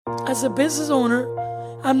as a business owner,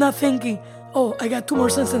 I'm not thinking, oh, I got 2 more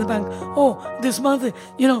cents in the bank. Oh, this month,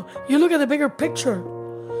 you look at the bigger picture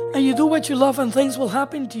and you do what you love and things will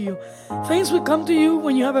happen to you. Things will come to you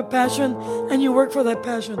when you have a passion and you work for that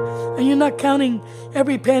passion and you're not counting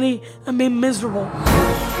every penny and being miserable.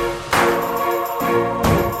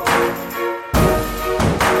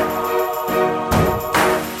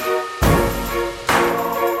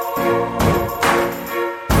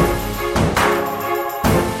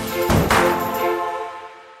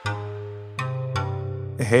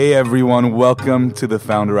 Hey everyone, welcome to the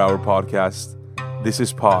Founder Hour podcast. This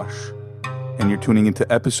is Posh, and you're tuning into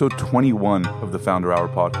episode 21 of the Founder Hour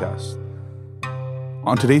podcast.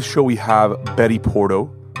 On today's show, we have Betty Porto,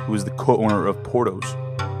 who is the co-owner of Porto's.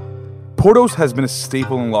 Porto's has been a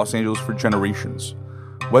staple in Los Angeles for generations,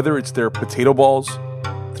 whether it's their potato balls,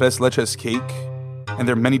 tres leches cake, and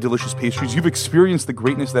their many delicious pastries. You've experienced the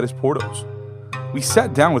greatness that is Porto's. We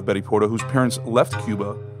sat down with Betty Porto, whose parents left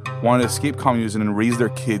Cuba, wanted to escape communism and raise their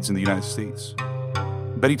kids in the United States.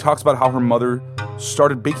 Betty talks about how her mother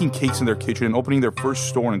started baking cakes in their kitchen and opening their first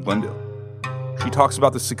store in Glendale. She talks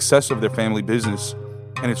about the success of their family business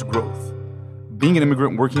and its growth, being an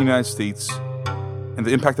immigrant working in the United States, and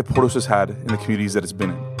the impact that Porto's has had in the communities that it's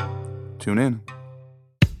been in. Tune in.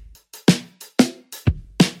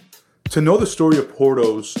 To know the story of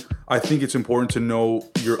Porto's, I think it's important to know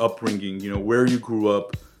your upbringing, where you grew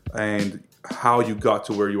up and how you got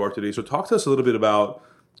to where you are today. So talk to us a little bit about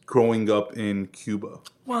growing up in Cuba.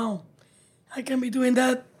 Wow. I can be doing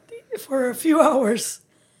that for a few hours.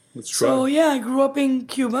 Let's try. So, I grew up in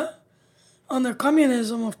Cuba under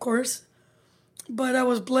communism, of course. But I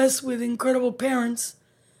was blessed with incredible parents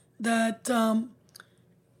that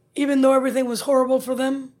even though everything was horrible for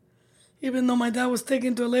them, even though my dad was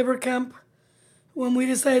taken to a labor camp, when we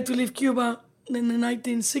decided to leave Cuba in the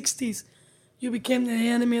 1960s, you became the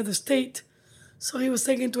enemy of the state. So he was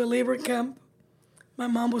taken to a labor camp. My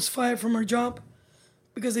mom was fired from her job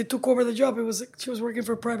because they took over the job. She was working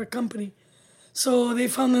for a private company. So they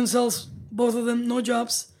found themselves, both of them, no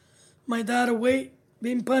jobs. My dad away,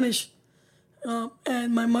 being punished.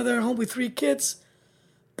 And my mother at home with 3 kids,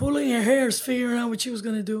 pulling her hairs, figuring out what she was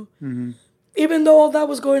going to do. Mm-hmm. Even though all that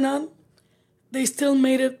was going on, they still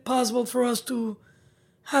made it possible for us to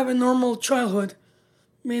have a normal childhood.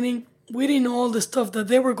 Meaning, we didn't know all the stuff that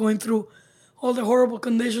they were going through, all the horrible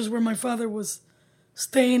conditions where my father was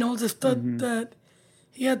staying, all the stuff that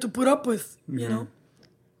he had to put up with,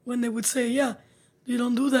 when they would say, you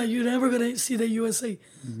don't do that, you're never going to see the USA.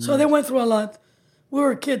 So they went through a lot. We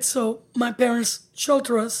were kids, so my parents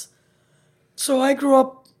sheltered us. So I grew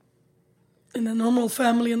up in a normal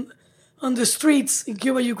family and on the streets. In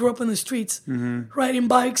Cuba, you grew up on the streets, riding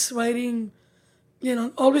bikes,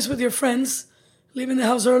 always with your friends, leaving the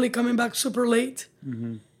house early, coming back super late.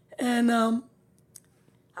 And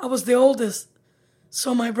I was the oldest.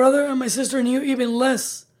 So my brother and my sister knew even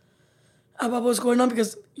less about what was going on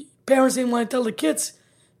because parents didn't want to tell the kids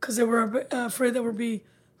because they were afraid there would be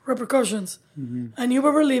repercussions. I knew we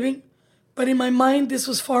were leaving, but in my mind, this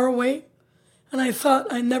was far away, and I thought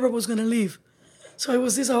I never was going to leave. So it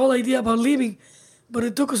was this whole idea about leaving, but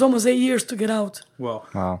it took us almost 8 years to get out.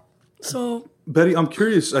 Wow. So, Betty, I'm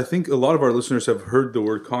curious. I think a lot of our listeners have heard the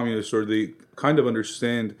word communist, or they kind of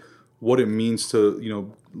understand what it means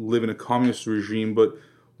to, live in a communist regime. But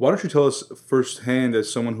why don't you tell us firsthand, as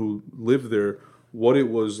someone who lived there, what it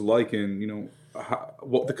was like and,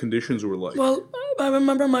 what the conditions were like? Well, I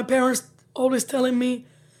remember my parents always telling me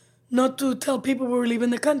not to tell people we were leaving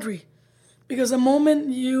the country. Because the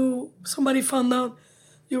moment somebody found out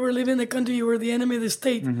you were leaving the country, you were the enemy of the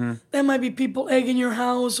state, there might be people egging your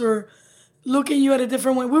house or looking at you at a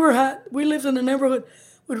different way. We lived in a neighborhood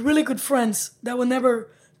with really good friends that would never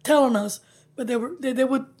tell on us, but they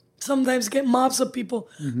would sometimes get mobs of people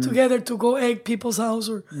together to go egg people's house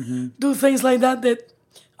or do things like that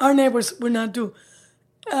our neighbors would not do.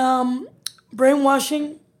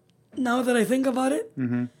 Brainwashing, now that I think about it,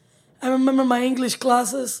 I remember my English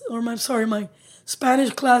classes, my Spanish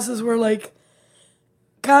classes were like,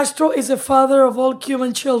 Castro is the father of all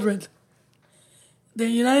Cuban children. The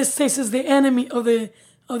United States is the enemy of the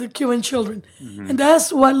Cuban children. And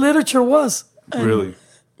that's what literature was. And really?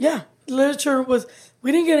 Yeah, literature was.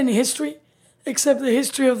 We didn't get any history except the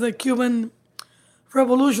history of the Cuban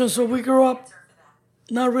Revolution. So we grew up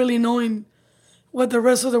not really knowing what the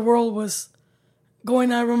rest of the world was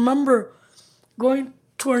going. I remember going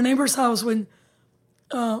to our neighbor's house when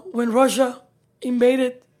Russia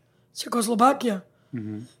invaded Czechoslovakia.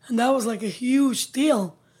 And that was like a huge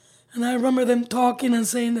deal. And I remember them talking and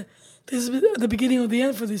saying that this is the beginning of the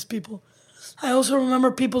end for these people. I also remember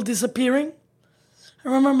people disappearing. I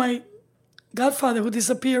remember my godfather who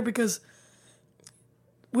disappeared because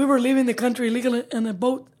we were leaving the country illegally in a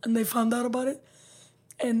boat, and they found out about it.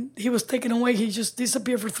 And he was taken away. He just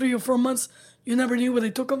disappeared for 3 or 4 months. You never knew where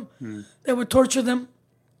they took him. They would torture them.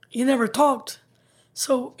 He never talked.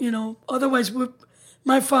 So, otherwise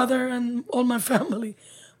my father and all my family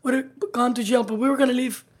would have gone to jail. But we were going to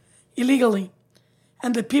leave illegally.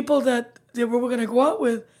 And the people that we were going to go out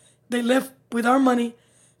with, they left with our money.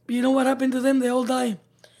 But you know what happened to them? They all died.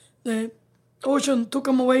 The ocean took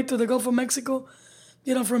them away to the Gulf of Mexico.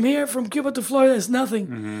 From here, from Cuba to Florida, is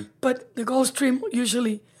nothing. But the Gulf Stream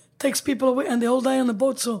usually takes people away, and they all die on the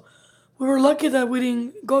boat. So we were lucky that we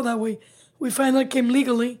didn't go that way. We finally came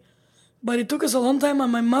legally, but it took us a long time.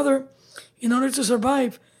 And my mother, in order to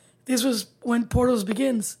survive, this was when Porto's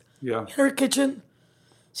begins. Yeah. In her kitchen,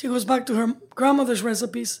 she goes back to her grandmother's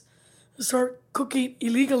recipes, start cooking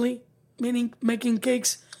illegally, meaning making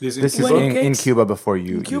cakes. This is in Cuba before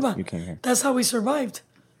you came here. That's how we survived.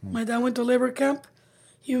 My dad went to labor camp.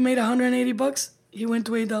 He made $180. He went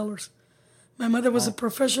to $8. My mother was a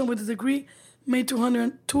professional with a degree, made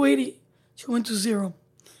 $280. She went to $0.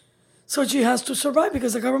 So she has to survive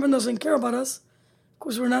because the government doesn't care about us,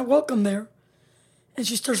 because we're not welcome there. And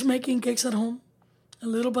she starts making cakes at home.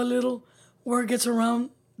 And little by little, word gets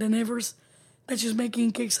around the neighbors that she's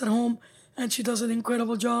making cakes at home, and she does an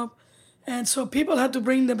incredible job. And so people had to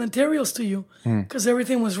bring the materials to you because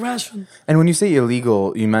everything was rationed. And when you say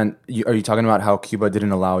illegal, are you talking about how Cuba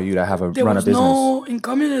didn't allow you to run a business? In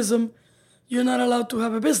communism, you're not allowed to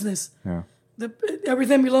have a business. Yeah.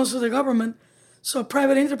 Everything belongs to the government. So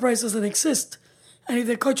private enterprises that exist. And if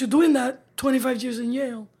they caught you doing that, 25 years in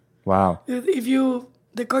jail. Wow. If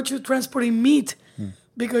they caught you transporting meat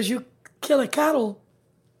because you kill a cattle,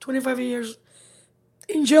 25 years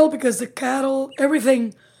in jail because the cattle,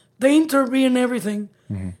 everything, they intervened in everything,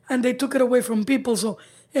 and they took it away from people. So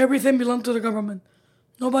everything belonged to the government.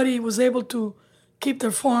 Nobody was able to keep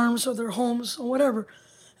their farms or their homes or whatever.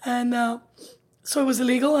 And so it was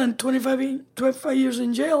illegal, and 25 years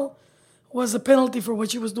in jail was the penalty for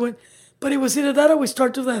what she was doing. But it was either that or we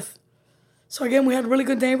starved to death. So again, we had really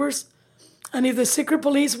good neighbors. And if the secret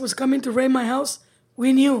police was coming to raid my house,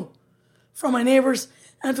 we knew from my neighbors.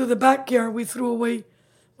 And to the backyard, we threw away.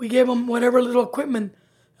 We gave them whatever little equipment,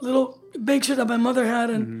 little big shit that my mother had,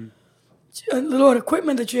 and a little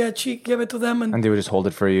equipment that she had. She gave it to them, and they would just hold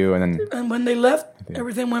it for you, and when they left,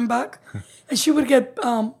 everything went back. And she would get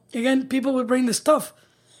again. People would bring the stuff.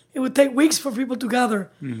 It would take weeks for people to gather.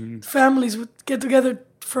 Families would get together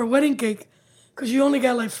for a wedding cake because you only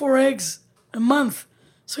got like 4 eggs a month.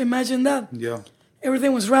 So imagine that. Yeah.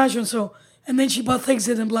 Everything was rationed. So, and then she bought things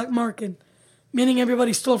in the black market, meaning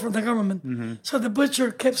everybody stole from the government. So the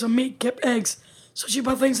butcher kept some meat, kept eggs. So she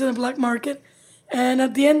bought things in the black market, and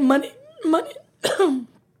at the end, money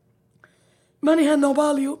had no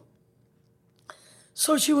value.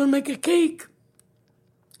 So she would make a cake,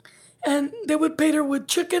 and they would pay her with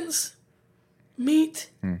chickens, meat,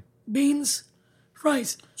 beans,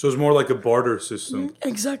 rice. So it's more like a barter system.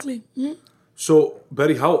 Exactly. So,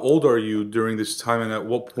 Betty, how old are you during this time, and at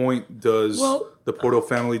what point does the Porto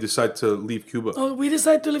family decide to leave Cuba? Oh, we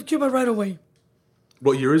decided to leave Cuba right away.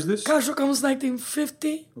 What year is this? Castro comes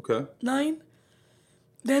 1950. Okay. 9.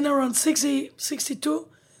 Then around 60, 62,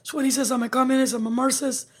 so when he says, I'm a communist, I'm a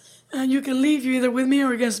Marxist, and you can leave, you're either with me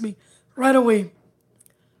or against me. Right away,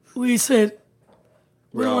 we said,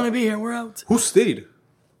 we don't want to be here, we're out. Who stayed?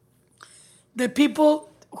 The people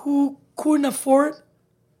who couldn't afford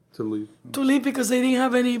to leave because they didn't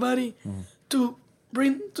have anybody to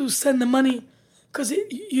send the money, because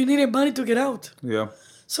you needed money to get out. Yeah.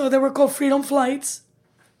 So they were called freedom flights.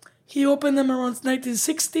 He opened them around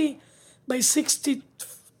 1960. By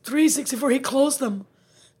 63, 64, he closed them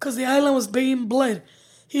because the island was being bled.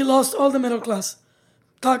 He lost all the middle class,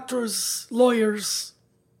 doctors, lawyers,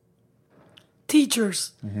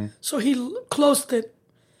 teachers. So he closed it.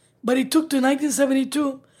 But it took to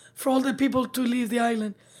 1972 for all the people to leave the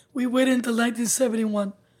island. We waited until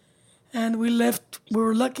 1971, and we left. We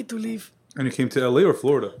were lucky to leave. And you came to LA or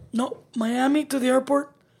Florida? No, Miami, to the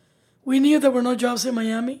airport. We knew there were no jobs in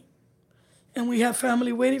Miami, and we have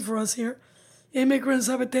family waiting for us here. Immigrants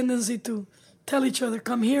have a tendency to tell each other,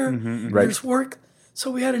 come here, there's work.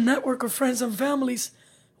 So we had a network of friends and families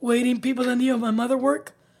waiting, people that knew of my mother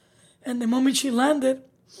work. And the moment she landed,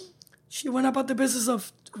 she went about the business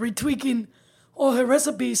of retweaking all her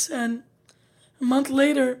recipes. And a month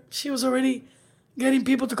later, she was already getting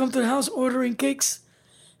people to come to the house, ordering cakes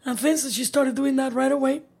and things. And she started doing that right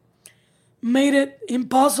away. Made it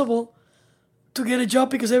impossible to get a job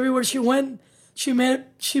because everywhere she went, she made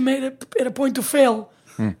it at a point to fail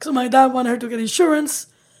Because my dad wanted her to get insurance,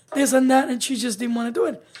 this and that, and she just didn't want to do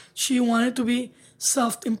it. She wanted to be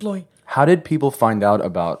self-employed. How did people find out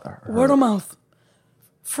about her? Word of mouth.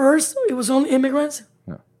 First, it was only immigrants.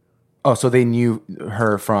 Yeah. Oh, so they knew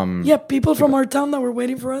her from... Yeah, people from our town that were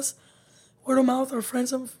waiting for us. Word of mouth, our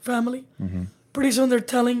friends and family. Pretty soon they're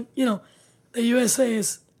telling, the USA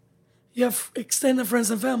is, you have extended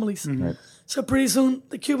friends and families. Right. So pretty soon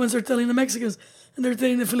the Cubans are telling the Mexicans and they're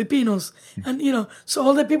telling the Filipinos. And, so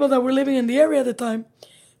all the people that were living in the area at the time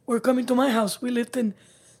were coming to my house. We lived in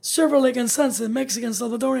Silver Lake and Sunset, Mexicans,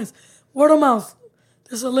 Salvadorians. Word of mouth.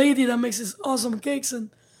 There's a lady that makes these awesome cakes and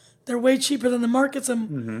they're way cheaper than the markets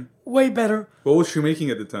and way better. What was she making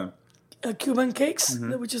at the time? Cuban cakes,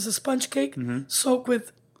 which is a sponge cake soaked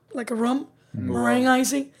with like a rum, meringue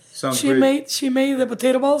icing. Sounds she great. made the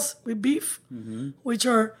potato balls with beef, which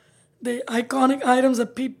are the iconic items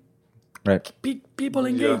that people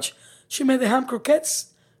engage. Yeah. She made the ham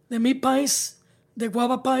croquettes, the meat pies, the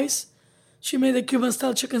guava pies. She made the Cuban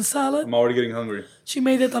style chicken salad. I'm already getting hungry. She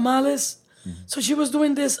made the tamales. So she was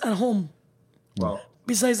doing this at home. Wow.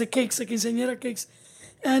 Besides the cakes, the quinceañera cakes.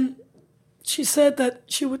 And she said that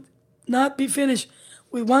she would not be finished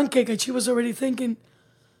with one cake, and she was already thinking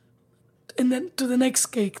and then to the next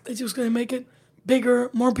cake, that she was going to make it bigger,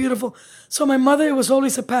 more beautiful. So my mother, it was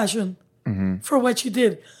always a passion for what she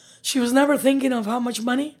did. She was never thinking of how much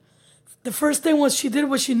money. The first thing was she did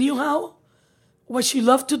what she knew how, what she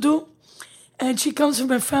loved to do. And she comes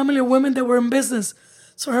from a family of women that were in business.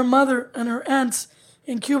 So her mother and her aunts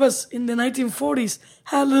in Cuba in the 1940s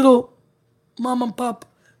had little mom and pop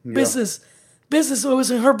business. Business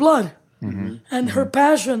was in her blood. And her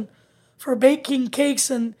passion for baking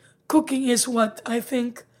cakes and cooking is what I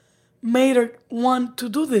think made her want to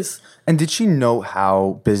do this. And did she know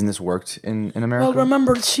how business worked in America? Well,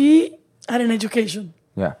 remember, she had an education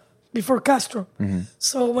Yeah. before Castro.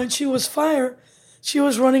 So when she was fired, she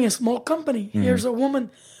was running a small company. Here's a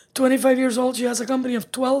woman, 25 years old. She has a company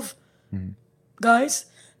of 12 guys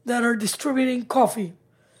that are distributing coffee.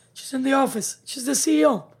 She's in the office. She's the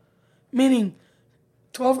CEO, meaning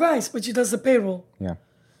 12 guys, but she does the payroll. Yeah.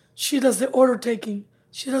 She does the order taking.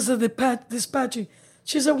 She does the dispatching.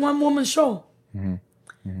 She's a one-woman show.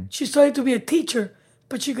 She started to be a teacher,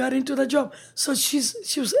 but she got into the job. So she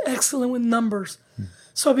was excellent with numbers.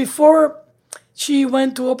 So before she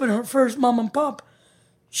went to open her first mom and pop,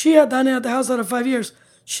 she had done it at the house out of 5 years.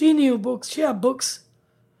 She knew books. She had books.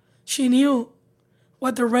 She knew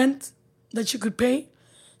what the rent that she could pay.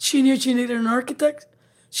 She knew she needed an architect.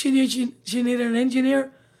 She knew she needed an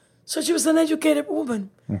engineer. So she was an educated woman.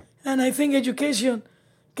 And I think education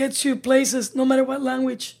gets you places no matter what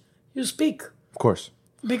language you speak. Of course.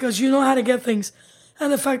 Because you know how to get things.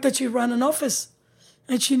 And the fact that she ran an office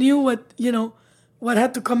and she knew what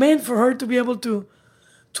had to come in for her to be able to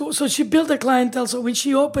so she built a clientele. So when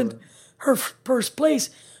she opened her first place,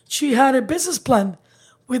 she had a business plan.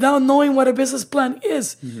 Without knowing what a business plan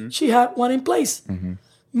is, she had one in place.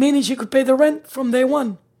 Meaning she could pay the rent from day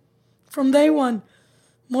one. From day one.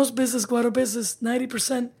 Most businesses go out of business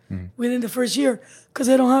 90% within the first year because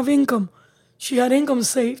they don't have income. She had income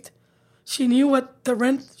saved. She knew what the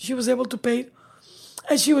rent she was able to pay.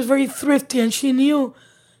 And she was very thrifty, and she knew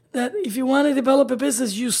that if you want to develop a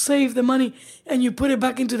business, you save the money and you put it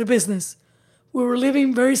back into the business. We were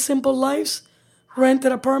living very simple lives,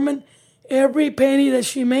 rented apartment. Every penny that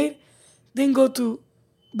she made didn't go to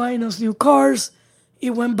buying us new cars.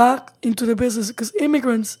 It went back into the business because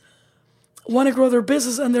immigrants want to grow their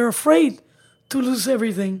business and they're afraid to lose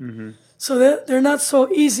everything. So they're not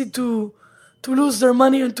so easy to lose their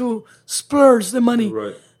money and to splurge the money.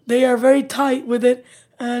 Right. They are very tight with it,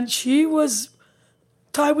 and she was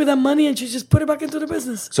tied with that money and she just put it back into the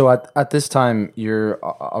business. So at this time, you're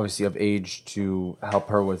obviously of age to help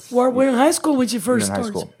her with... We're in high school when she first in high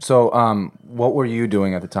started. school. So what were you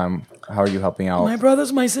doing at the time? How are you helping out? My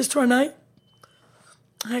brothers, my sister, and I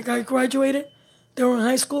graduated. They were in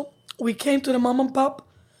high school. We came to the mom and pop,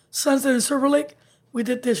 Sunset and Silver Lake. We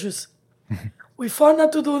did dishes. We fought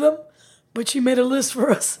not to do them, but she made a list for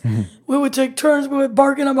us. We would take turns. We would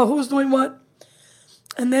bargain about who's doing what.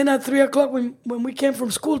 And then at 3 o'clock, when we came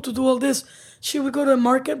from school to do all this, she would go to the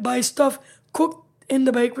market, buy stuff, cook in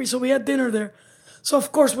the bakery. So we had dinner there. So,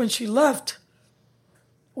 of course, when she left,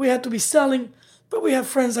 we had to be selling. But we have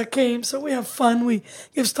friends that came, so we have fun. We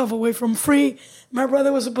give stuff away from free. My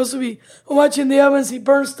brother was supposed to be watching the ovens. He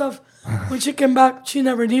burned stuff. When she came back, she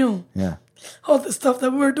never knew all the stuff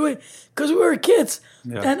that we were doing because we were kids.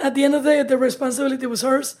 Yeah. And at the end of the day, the responsibility was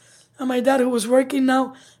hers. And my dad, who was working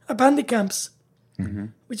now at Bandicamps,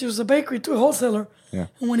 which was a bakery to a wholesaler. Yeah.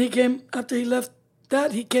 And when he came, after he left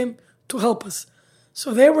that, he came to help us.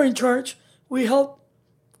 So they were in charge. We helped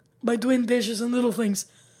by doing dishes and little things.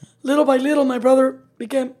 Little by little, my brother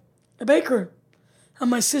became a baker. And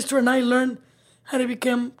my sister and I learned how to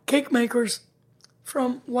become cake makers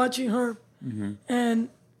from watching her. And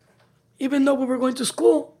even though we were going to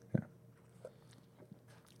school,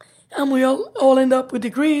 and we all end up with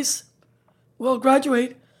degrees, we'll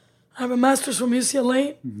graduate. I have a master's from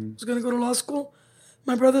UCLA. I was going to go to law school.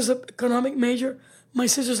 My brother's an economic major. My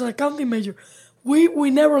sister's an accounting major. We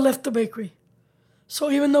never left the bakery. So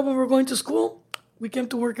even though we were going to school, we came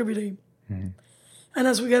to work every day. And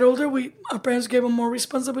as we got older, our parents gave us more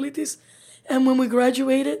responsibilities. And when we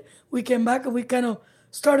graduated, we came back and we kind of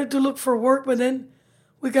started to look for work. But then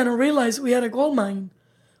we kind of realized we had a gold mine.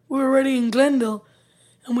 We were already in Glendale.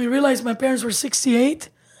 And we realized my parents were 68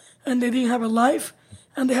 and they didn't have a life.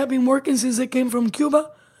 And they had been working since they came from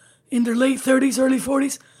Cuba in their late 30s, early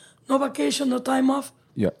 40s. No vacation, no time off.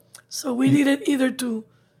 Yeah. So we needed either to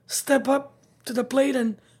step up to the plate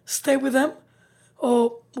and stay with them,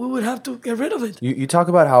 or we would have to get rid of it. You talk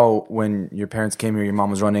about how when your parents came here, your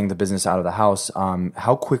mom was running the business out of the house.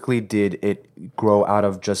 How quickly did it grow out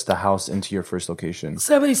of just the house into your first location?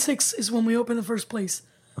 76 is when we opened the first place.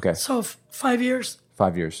 Okay. So 5 years.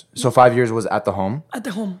 5 years. So 5 years was at the home? At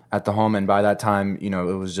the home. At the home, and by that time, it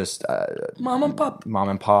was just... Mom and pop. Mom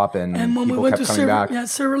and pop, and when people we went kept to coming back.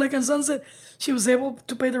 Silver Lake and Sunset, she was able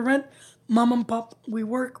to pay the rent. Mom and pop, we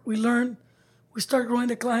work, we learn, we start growing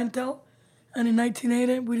the clientele. And in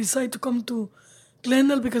 1980, we decided to come to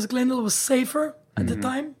Glendale because Glendale was safer at the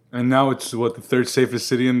time. And now it's, the third safest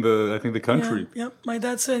city in the country. Yeah. My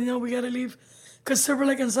dad said, we got to leave because Silver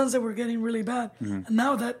Lake and Sunset were getting really bad. And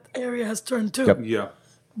now that area has turned too. Yep. Yeah.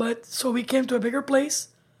 But so we came to a bigger place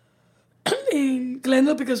in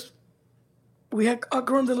Glendale because we had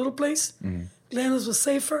outgrown the little place. Glendale was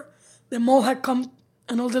safer. The mall had come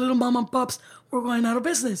and all the little mom and pops were going out of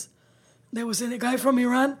business. There was a guy from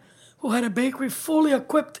Iran who had a bakery fully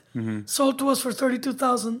equipped, sold to us for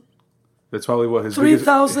 $32,000. That's probably what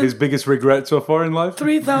his biggest regret so far in life?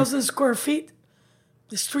 3,000 square feet.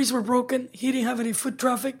 The streets were broken. He didn't have any foot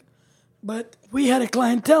traffic. But we had a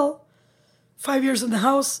clientele. 5 years in the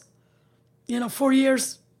house. 4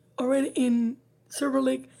 years already in Silver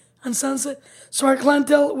Lake and Sunset. So our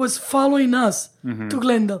clientele was following us to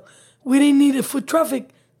Glendale. We didn't need the foot traffic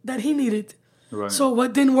that he needed. Right. So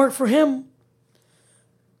what didn't work for him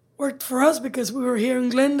worked for us because we were here in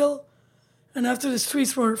Glendale. And after the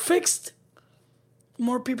streets were fixed,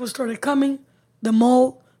 more people started coming. The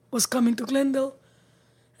mall was coming to Glendale.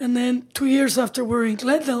 And then 2 years after we were in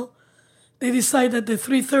Glendale, they decided that the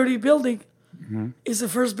 330 building is the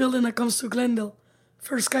first building that comes to Glendale.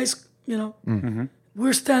 First guys,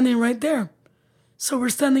 we're standing right there. So we're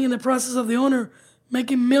standing in the process of the owner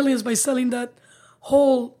making millions by selling that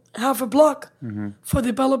whole half a block for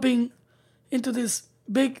developing into this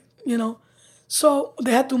big, So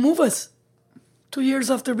they had to move us 2 years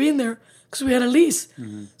after being there because we had a lease.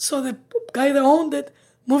 So the guy that owned it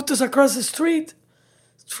moved us across the street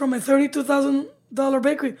from a $32,000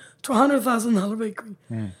 bakery to a $100,000 bakery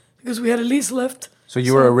because we had a lease left. So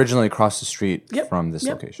you were originally across the street from this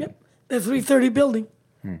location? Yep. The 330 building,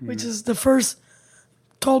 which is the first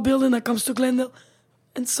tall building that comes to Glendale.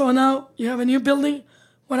 And so now you have a new building.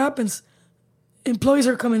 What happens? Employees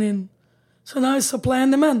are coming in. So now it's supply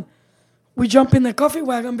and demand. We jump in the coffee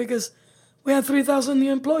wagon because we have 3,000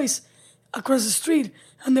 new employees across the street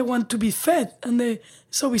and they want to be fed.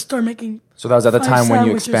 So we start making. So that was at the time when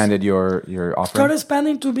you sandwiches. expanded your offering? Started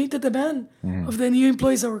expanding to meet the demand of the new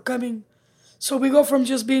employees that were coming. So we go from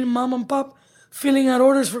just being mom and pop, filling out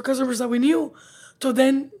orders for customers that we knew, to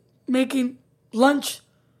then making lunch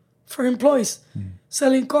for employees,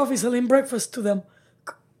 selling coffee, selling breakfast to them.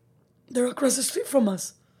 They're across the street from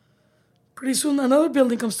us. Pretty soon another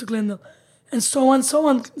building comes to Glendale. And so on, so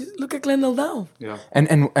on. Look at Glendale now. Yeah.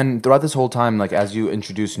 And throughout this whole time, like as you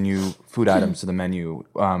introduce new food items to the menu,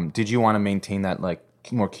 did you want to maintain that like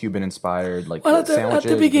more Cuban inspired sandwiches? At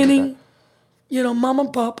the beginning, mom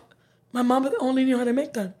and pop, my mom only knew how to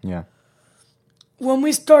make that. Yeah. When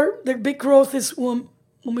we start, the big growth is when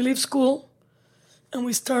we leave school and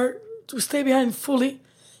we start to stay behind fully,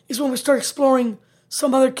 is when we start exploring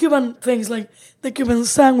some other Cuban things like the Cuban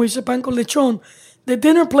sandwich, the pan con lechon. The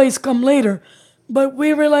dinner plates come later. But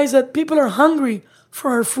we realize that people are hungry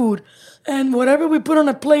for our food. And whatever we put on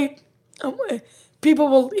a plate, people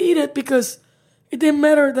will eat it because it didn't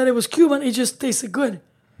matter that it was Cuban, it just tasted good.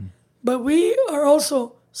 But we are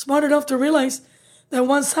also smart enough to realize that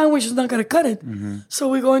one sandwich is not going to cut it. So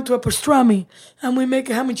we go into a pastrami and we make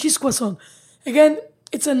a ham and cheese croissant. Again,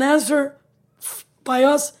 it's an answer by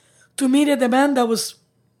us to meet a demand that was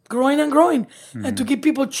growing and growing, and to give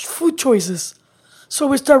people food choices. So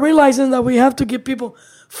we start realizing that we have to give people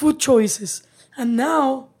food choices. And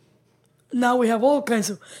now we have all kinds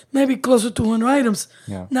of, maybe close to 200 items.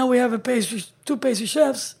 Yeah. Now we have two pastry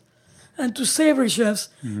chefs and two savory chefs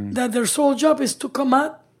that their sole job is to come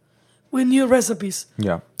out with new recipes.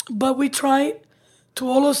 Yeah. But we try to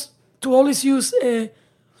always use a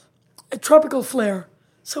tropical flair.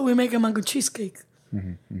 So we make a mango cheesecake.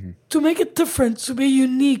 To make it different, to be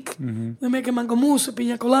unique, we make a mango mousse, a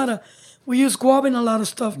piña colada. We use guava in a lot of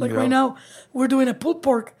stuff. Like right now, we're doing a pulled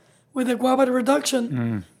pork with a guava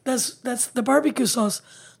reduction. That's the barbecue sauce.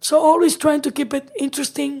 So always trying to keep it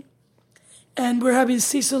interesting. And we're having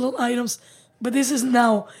seasonal items. But this is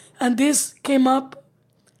now. And this came up,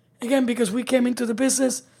 again, because we came into the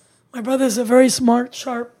business. My brother is a very smart,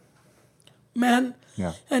 sharp man.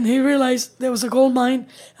 Yeah. And he realized there was a gold mine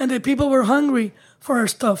and that people were hungry for our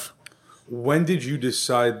stuff. When did you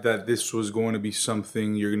decide that this was going to be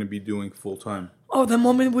something you're going to be doing full time? Oh, the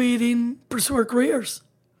moment we didn't pursue our careers.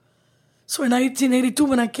 So in 1982,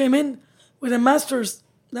 when I came in with a master's,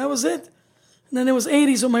 that was it. And then it was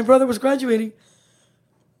 80, so my brother was graduating.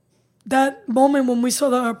 That moment when we saw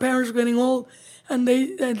that our parents were getting old and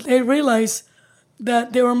they realized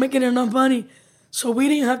that they were making enough money, so we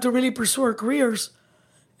didn't have to really pursue our careers.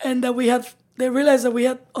 And that they realized that we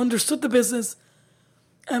had understood the business,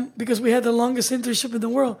 and because we had the longest internship in the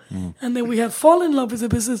world, and then we had fallen in love with the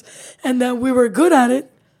business, and that we were good at it.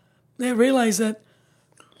 They realized that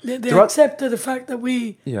they accepted the fact that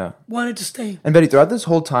we wanted to stay. And Betty, throughout this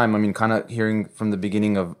whole time, I mean, kind of hearing from the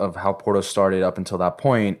beginning of how Porto started up until that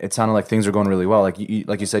point, it sounded like things were going really well. Like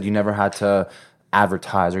you said, you never had to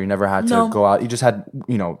advertise, or you never had to go out. You just had,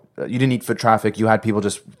 you didn't need foot traffic. You had people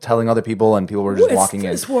just telling other people, and people were just walking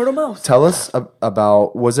in. It's word of mouth. Tell us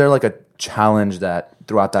about, was there like a challenge that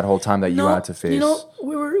throughout that whole time that you had to face?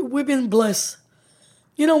 We've been blessed.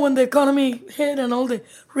 When the economy hit and all the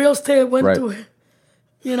real estate went to,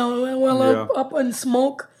 up in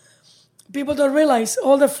smoke, people don't realize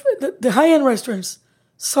all the high-end restaurants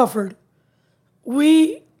suffered.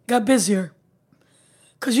 We got busier.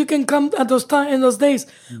 Because you can come at in those days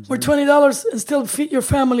for $20 and still feed your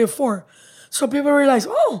family of 4. So people realize,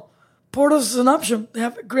 Porto's is an option. They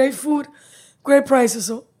have great food, great prices.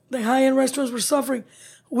 So the high-end restaurants were suffering.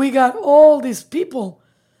 We got all these people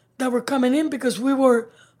that were coming in because we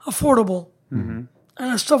were affordable. And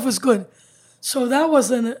our stuff was good. So that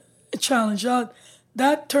wasn't a challenge.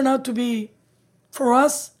 That turned out to be, for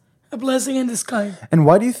us, a blessing in disguise. And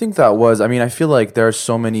why do you think that was? I mean, I feel like there are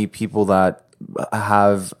so many people that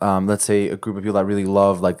have, let's say, a group of people that really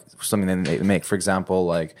love like something that they make. For example,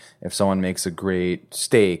 like if someone makes a great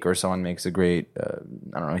steak, or someone makes a great,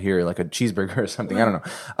 I don't know, here like a cheeseburger or something. I don't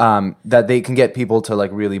know, that they can get people to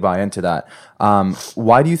like really buy into that.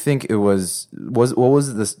 Why do you think it was what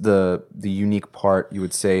was this the unique part you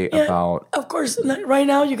would say about? Of course, right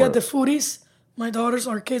now you got the foodies. My daughters,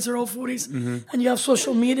 our kids are all foodies, and you have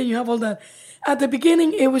social media, you have all that. At the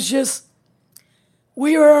beginning, it was just,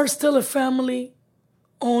 we are still a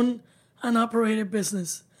family-owned and operated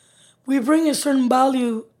business. We bring a certain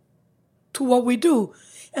value to what we do,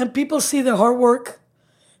 and people see the hard work.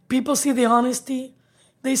 People see the honesty.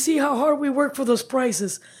 They see how hard we work for those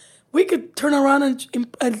prices. We could turn around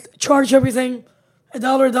and charge everything $1,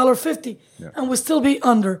 $1.50, and we'll still be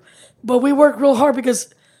under. But we work real hard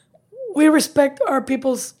because we respect our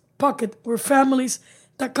people's pocket. We're families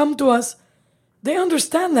that come to us. They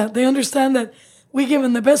understand that. They understand that we give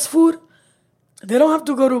them the best food. They don't have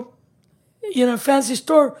to go to, a fancy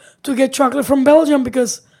store to get chocolate from Belgium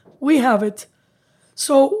because we have it.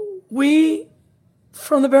 So we,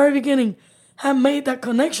 from the very beginning, have made that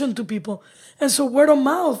connection to people. And so word of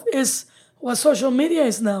mouth is what social media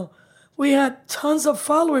is now. We had tons of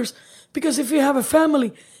followers because if you have a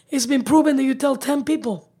family, it's been proven that you tell 10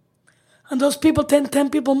 people. And those people tell 10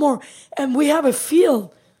 people more. And we have a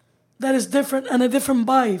feel that is different and a different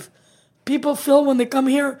vibe. People feel when they come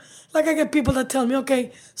here, like I get people that tell me,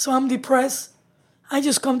 okay, so I'm depressed. I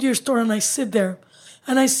just come to your store and I sit there.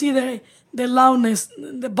 And I see the loudness,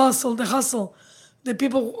 the bustle, the hustle, the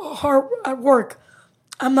people hard at work.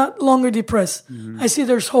 I'm not longer depressed. I see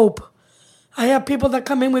there's hope. I have people that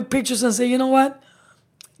come in with pictures and say, you know what?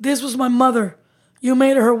 This was my mother. You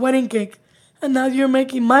made her wedding cake. And now you're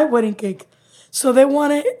making my wedding cake. So they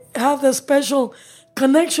want to have that special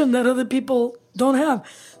connection that other people don't have.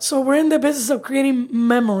 So we're in the business of creating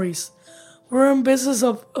memories. We're in business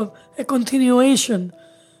of a continuation.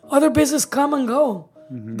 Other businesses come and go.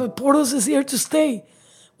 But Porto's is here to stay.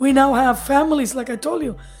 We now have families, like I told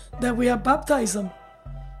you, that we have baptized them.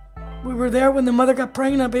 We were there when the mother got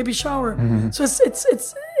pregnant, baby shower. So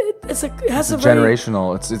it's it has a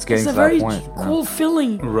generational. It's getting to that point. It's a very cool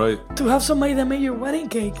feeling, Right. to have somebody that made your wedding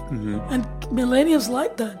cake, and millennials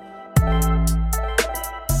like that.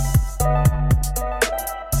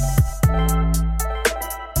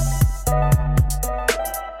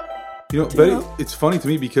 Betty, it's funny to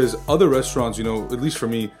me because other restaurants, at least for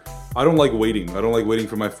me, I don't like waiting. I don't like waiting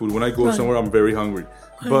for my food. When I go somewhere, I'm very hungry.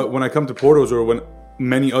 But when I come to Porto's, or when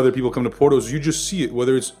many other people come to Porto's, you just see it,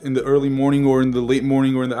 whether it's in the early morning or in the late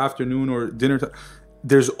morning or in the afternoon or dinner time.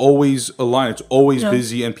 There's always a line. It's always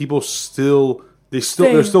busy, and people they're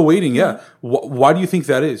still waiting. Yeah. Why do you think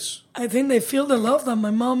that is? I think they feel the love that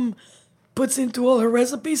my mom puts into all her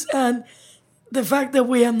recipes, and the fact that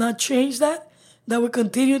we have not changed that we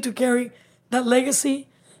continue to carry that legacy,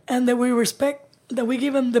 and that we respect, that we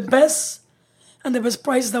give them the best and the best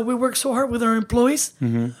price, that we work so hard with our employees,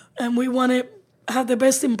 and we want to have the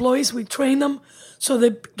best employees. We train them so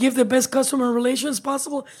they give the best customer relations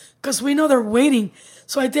possible, because we know they're waiting.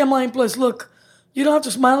 So I tell my employees, look, you don't have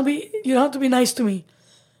to smile at me. You don't have to be nice to me.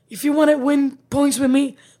 If you want to win points with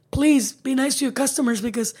me, please be nice to your customers,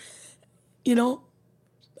 because,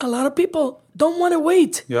 a lot of people don't want to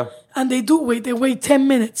wait. Yeah. And they do wait. They wait 10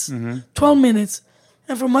 minutes, 12 minutes.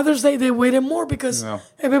 And for Mother's Day, they waited more because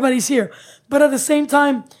everybody's here. But at the same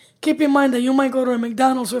time, keep in mind that you might go to a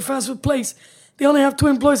McDonald's or a fast food place. They only have 2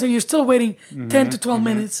 employees and you're still waiting 10 to 12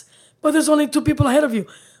 minutes. But there's only 2 people ahead of you.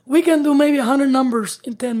 We can do maybe 100 numbers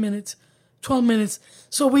in 10 minutes, 12 minutes.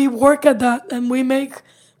 So we work at that, and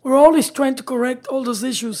we're always trying to correct all those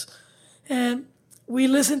issues. And we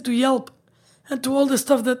listen to Yelp and to all the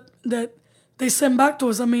stuff that they send back to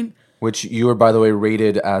us. I mean, which you were, by the way,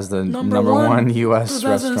 rated as the number one U.S.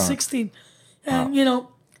 2016. restaurant. And,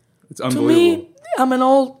 It's to unbelievable. me, I'm an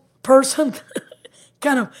old person,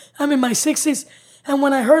 I'm in my 60s. And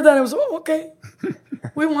when I heard that, I was, okay,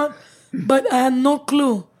 we won. But I had no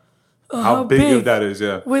clue how big that is,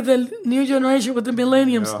 yeah. with the new generation, with the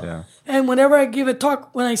millenniums. Yeah. And whenever I give a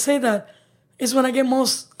talk, when I say that, is when I get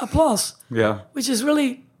most applause. Yeah. Which is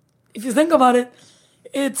really, if you think about it,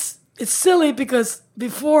 it's silly, because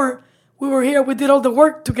before we were here, we did all the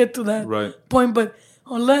work to get to that point. But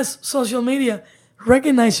unless social media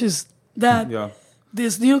recognizes that,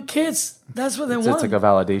 these new kids, that's what they want. It's like a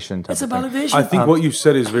validation type It's a of thing. validation. I think what you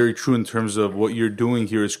said is very true in terms of what you're doing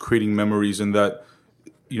here is creating memories, and that,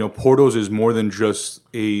 Porto's is more than just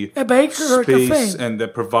a baker space or a cafe. and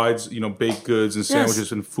that provides, baked goods and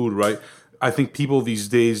sandwiches and food, right? I think people these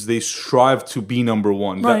days, they strive to be number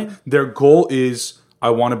one. Right. Their goal is,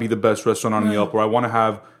 I want to be the best restaurant on Yelp, or I want to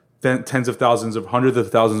have tens of thousands of hundreds of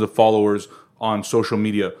thousands of followers on social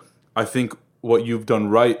media. I think what you've done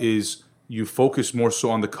right is you focus more so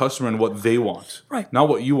on the customer and what they want, right? Not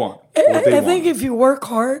what you want. I think if you work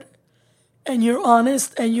hard and you're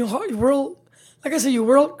honest and you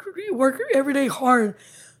work every day hard,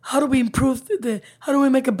 how do we improve how do we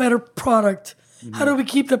make a better product? How do we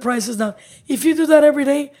keep the prices down? If you do that every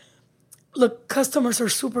day, look, customers are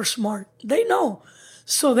super smart. They know.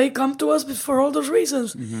 So they come to us for all those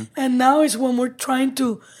reasons. And now is when we're trying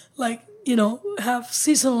to, have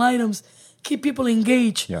seasonal items, keep people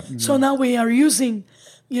engaged. Yeah. So now we are using,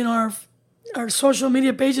 our social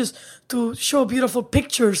media pages to show beautiful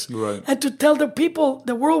pictures and to tell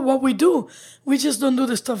the world what we do. We just don't do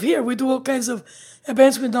the stuff here. We do all kinds of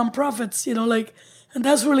events with nonprofits, and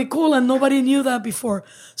that's really cool. And nobody knew that before.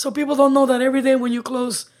 So people don't know that every day when you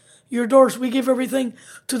close your doors, we give everything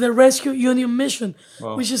to the Rescue Union Mission,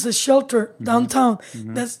 which is a shelter downtown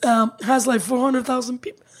that has like 400,000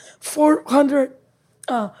 people.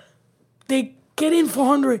 They get in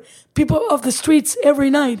 400 people off the streets every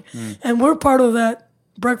night, and we're part of that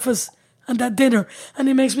breakfast and that dinner. And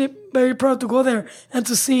it makes me very proud to go there and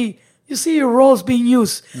to see your roles being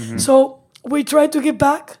used. So we try to give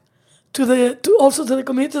back to the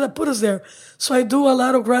community that put us there. So I do a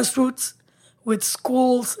lot of grassroots with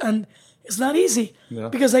schools, and it's not easy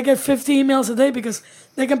because I get 50 emails a day, because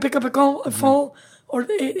they can pick up a phone or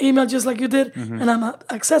email just like you did, and I'm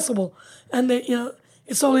accessible. And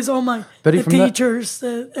it's always all the teachers.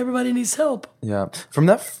 Everybody needs help. Yeah. From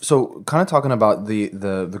that, so kind of talking about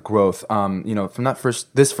the growth. From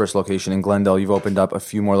this first location in Glendale, you've opened up a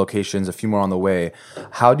few more locations, a few more on the way.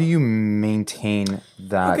 How do you maintain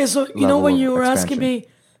that? Okay, so when you were asking me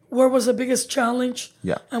where was the biggest challenge,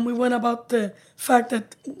 and we went about the fact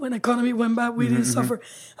that when economy went bad, we didn't suffer.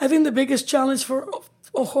 I think the biggest challenge for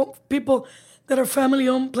people that are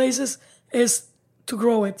family-owned places is to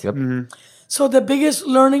grow it. Yep. So the biggest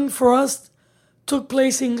learning for us took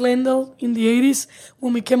place in Glendale in the 80s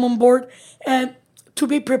when we came on board, and to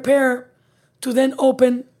be prepared to then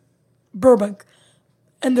open Burbank.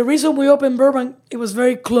 And the reason we opened Burbank, it was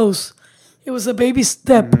very close. It was a baby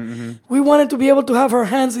step. We wanted to be able to have our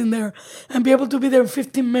hands in there and be able to be there in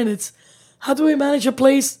 15 minutes. How do we manage a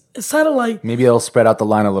place, a satellite, Maybe it'll spread out the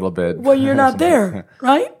line a little bit. when you're not there,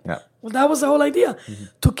 right? Yeah. Well, that was the whole idea,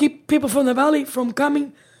 to keep people from the valley from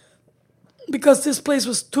coming because this place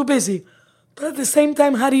was too busy. But at the same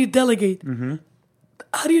time, how do you delegate?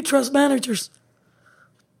 How do you trust managers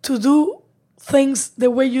to do things the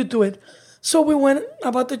way you do it? So we went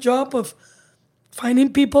about the job of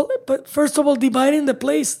finding people, but first of all, dividing the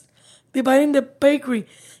place, dividing the bakery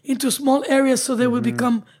into small areas so they would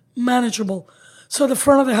become manageable. So the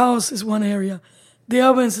front of the house is one area, the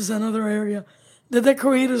ovens is another area, the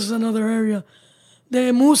decorators is another area,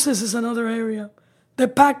 the mousses is another area, the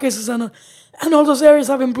packers is another, and all those areas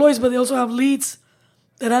have employees, but they also have leads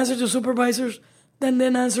that answer to supervisors, then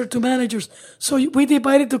answer to managers. So we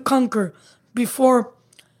divided to conquer before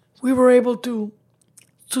we were able to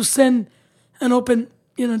send and open,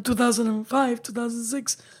 in 2005,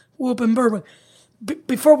 2006, we opened Burbank.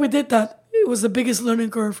 Before we did that, it was the biggest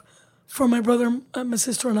learning curve for my brother, my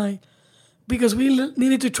sister, and I, because we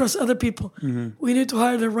needed to trust other people. We need to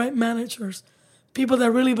hire the right managers, people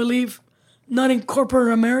that really believe not in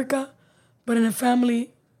corporate America, but in a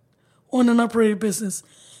family-owned and operated business.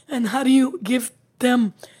 And how do you give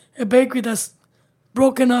them a bakery that's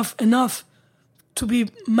broken enough to be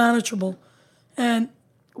manageable? And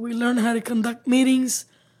we learned how to conduct meetings,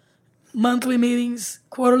 monthly meetings,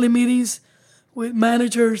 quarterly meetings with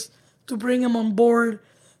managers, to bring them on board,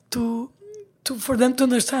 for them to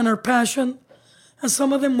understand our passion. And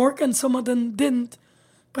some of them work and some of them didn't.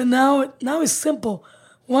 But now it's simple.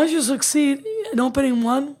 Once you succeed in opening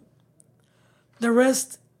one, the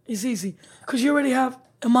rest is easy because you already have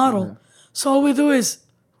a model. So all we do is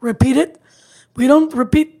repeat it. We don't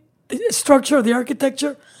repeat the structure, the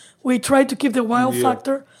architecture. We try to keep the wow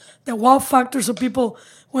factor. The wow factor, so people,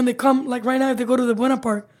 when they come, like right now, if they go to the Buena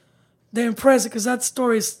Park, they're impressed because that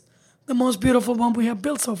store is the most beautiful one we have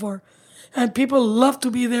built so far. And people love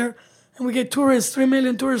to be there. And we get tourists, 3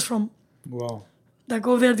 million tourists that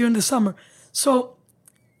go there during the summer. So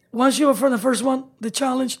once you offer the first one, the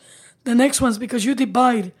challenge, the next one's because you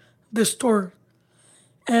divide the store.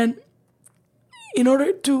 And in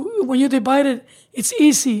order to, when you divide it, it's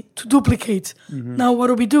easy to duplicate. Now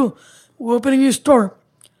what do? We're opening a new store.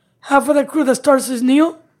 Half of the crew that starts is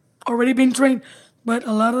new, already being trained, but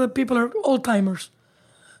a lot of the people are old-timers.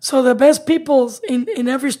 So the best people in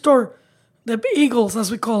every store, the eagles,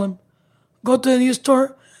 as we call them, go to the new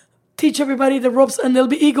store, teach everybody the ropes, and there'll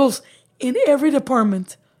be eagles in every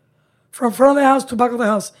department, from front of the house to back of the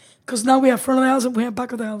house. Because now we have front of the house and we have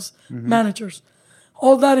back of the house managers.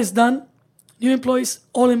 All that is done. New employees,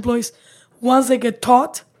 all employees. Once they get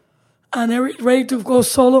taught and they're ready to go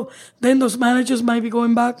solo, then those managers might be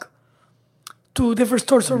going back to different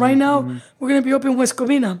stores. So right now, we're going to be opening West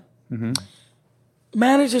Covina.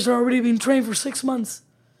 Managers are already being trained for 6 months,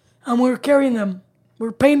 and we're carrying them.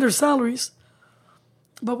 We're paying their salaries,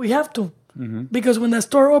 but we have to, because when the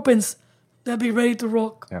store opens, they'll be ready to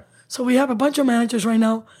rock. Yeah. So we have a bunch of managers right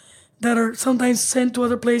now that are sometimes sent to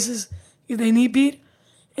other places if they need be,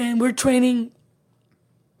 and we're training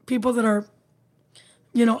people that are,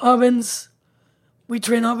 ovens. We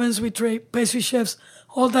train ovens, we train pastry chefs.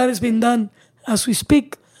 All that is being done as we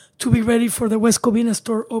speak to be ready for the West Covina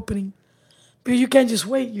store opening. Because you can't just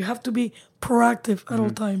wait. You have to be proactive at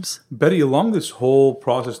all times. Betty, along this whole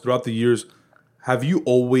process throughout the years, have you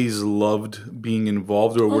always loved being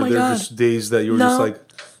involved, or were there just days that you were just like...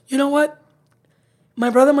 You know what? My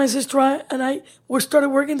brother, my sister, and I, we started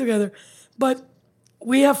working together. But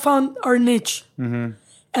we have found our niche.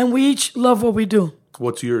 And we each love what we do.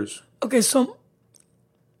 What's yours? Okay, so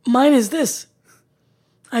mine is this.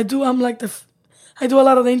 I do a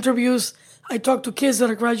lot of the interviews. I talk to kids that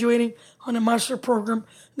are graduating on a master program.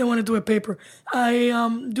 They want to do a paper. I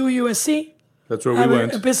do USC. That's where we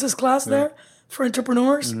went. A business class there for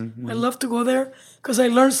entrepreneurs. I love to go there because I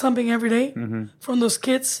learn something every day from those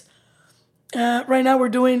kids. Right now we're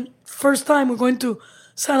doing, first time we're going to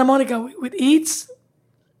Santa Monica with Eats.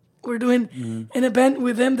 We're doing an event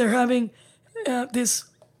with them. They're having this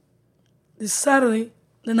Saturday,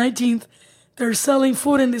 the 19th. They're selling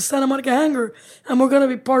food in the Santa Monica hangar, and we're going to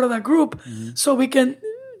be part of that group so we can,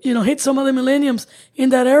 hit some of the millennials in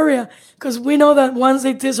that area, because we know that once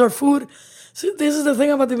they taste our food, see, this is the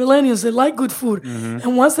thing about the millennials, they like good food.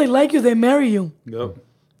 And once they like you, they marry you. Yep.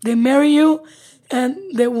 They marry you, and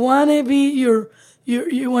they want to be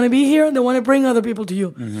you want to be here, and they want to bring other people to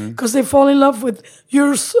you because they fall in love with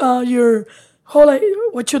your whole,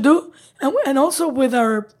 what you do, and also with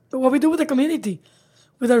what we do with the community,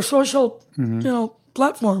 with our social,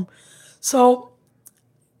 platform. So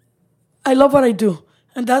I love what I do.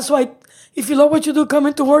 And that's why if you love what you do,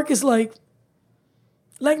 coming to work is like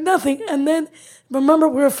nothing. And then remember,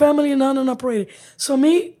 we're a family and not an operator. So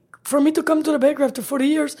for me to come to the bakery after 40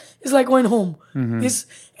 years is like going home.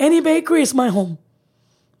 Any bakery is my home.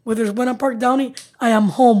 Whether it's Buena Park Downey, I am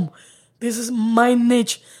home. This is my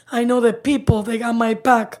niche. I know the people, they got my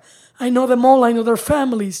back. I know them all, I know their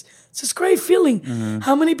families. It's this great feeling.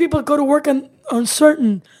 How many people go to work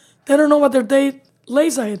uncertain? They don't know what their day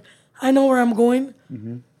lays ahead. I know where I'm going.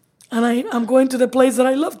 And I'm going to the place that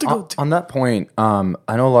I love to go to. On that point,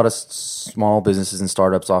 I know a lot of small businesses and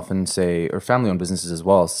startups often say, or family-owned businesses as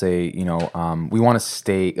well, say, we want to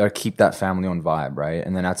stay or keep that family-owned vibe, right?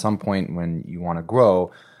 And then at some point when you want to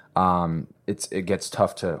grow, it gets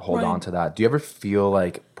tough to hold on to that. Do you ever feel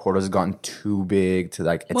like Porto's gotten too big to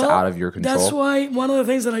it's out of your control? That's why one of the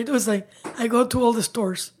things that I do is I go to all the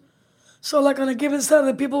stores. So like on a given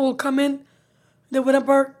Saturday, people will come in, they went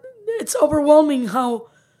apart. It's overwhelming how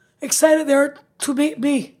excited they are to meet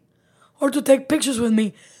me or to take pictures with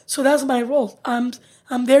me. So that's my role. I'm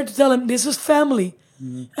there to tell them this is family.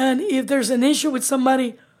 And if there's an issue with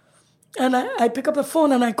somebody and I pick up the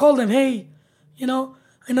phone and I call them, hey, I know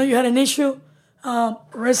you had an issue.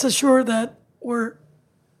 Rest assured that we're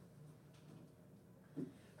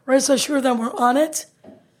on it.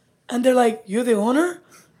 And they're like, you're the owner?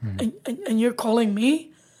 And you're calling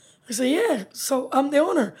me? I say, yeah, so I'm the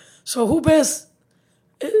owner. So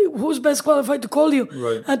who's best qualified to call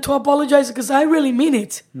you and to apologize, because I really mean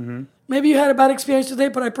it. Maybe you had a bad experience today,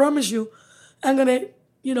 but I promise you I'm going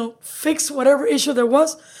to, fix whatever issue there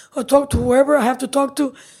was or talk to whoever I have to talk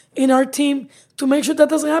to in our team to make sure that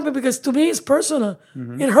doesn't happen, because to me it's personal.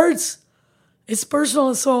 It hurts. It's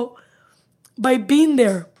personal. So by being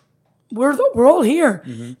there, we're all here.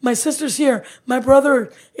 My sister's here. My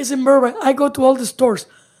brother is in Burbank. I go to all the stores.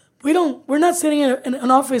 We're not sitting in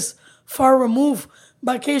an office far removed,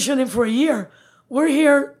 vacationing for a year. We're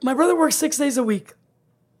here. My brother works 6 days a week.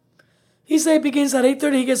 His day begins at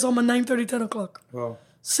 8:30. He gets home at 9:30, 10 o'clock. Wow.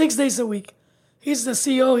 6 days a week. He's the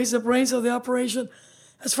CEO. He's the brains of the operation.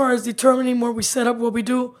 As far as determining where we set up, what we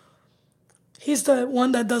do, he's the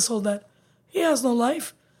one that does all that. He has no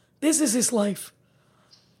life. This is his life.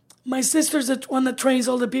 My sister's the one that trains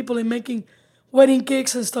all the people in making wedding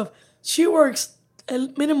cakes and stuff. She works a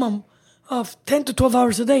minimum of 10 to 12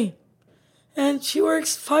 hours a day. And she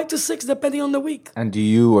works 5 to 6 depending on the week. And do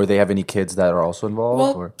you or they have any kids that are also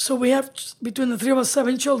involved? Well, so we have between the three of us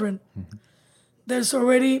 7 children. There's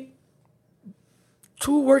already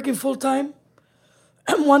 2 working full time,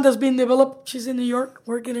 and 1 that's being developed. She's in New York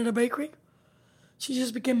working in a bakery. She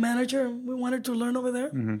just became manager, and we wanted to learn over there.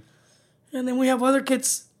 And then we have other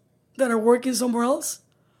kids that are working somewhere else,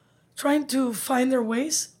 trying to find their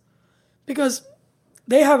ways, because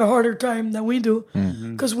they have a harder time than we do.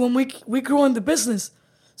 Because when we grew in the business,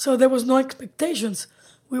 so there was no expectations.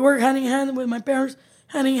 We work hand in hand with my parents,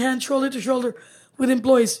 hand in hand, shoulder to shoulder with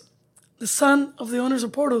employees. The son of the owners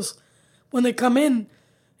of Porto's, when they come in,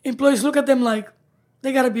 employees look at them like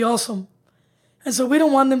they got to be awesome. And so we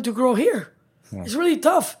don't want them to grow here. It's really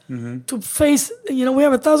tough to face, we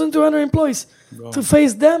have 1,200 employees, to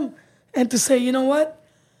face them and to say, you know what?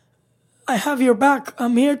 I have your back.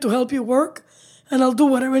 I'm here to help you work, and I'll do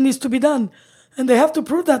whatever needs to be done. And they have to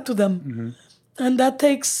prove that to them. And that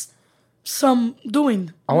takes some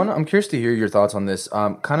doing. I'm curious to hear your thoughts on this.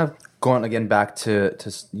 Kind of going again back to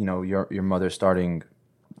your mother starting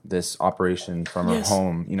this operation from her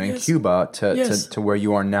home, in Cuba to where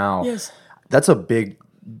you are now. That's a big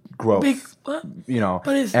growth.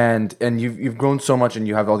 And you've grown so much, and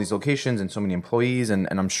you have all these locations and so many employees, and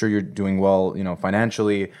I'm sure you're doing well,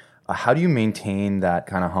 financially. How do you maintain that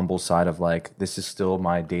kind of humble side of this is still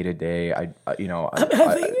my day to day? I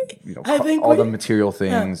think all the material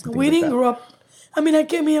things. We didn't grow up. I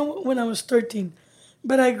came here when I was 13,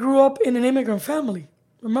 but I grew up in an immigrant family.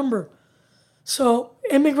 Remember, so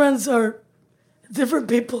immigrants are different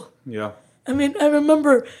people. Yeah. I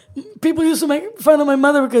remember people used to make fun of my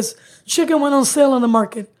mother because chicken went on sale on the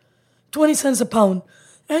market, 20 cents a pound,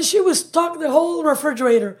 and she would stock the whole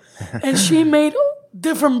refrigerator, and she made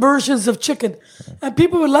different versions of chicken, and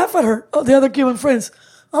people would laugh at her, the other Cuban friends.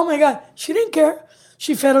 Oh my God, she didn't care.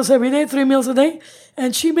 She fed us every day, 3 meals a day,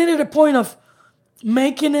 and she made it a point of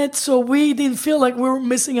making it so we didn't feel like we were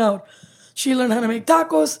missing out. She learned how to make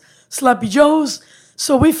tacos, Sloppy Joes,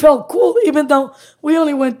 so we felt cool, even though we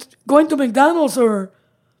only going to McDonald's or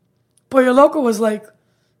Pollo Loco was like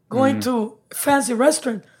going to a fancy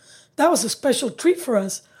restaurant. That was a special treat for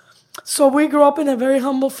us. So we grew up in a very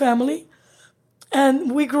humble family.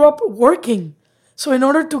 And we grew up working. So in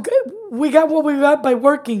order to we got what we got by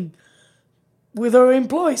working with our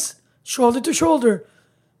employees, shoulder to shoulder,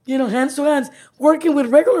 hands to hands, working with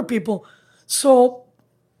regular people. So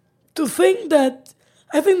to think that,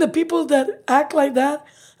 I think the people that act like that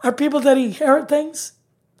are people that inherit things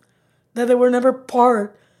that they were never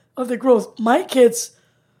part of the growth. My kids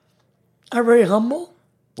are very humble.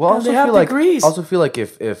 Well, and they have degrees. I also feel like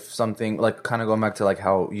if something, like, kind of going back to like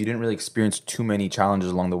how you didn't really experience too many challenges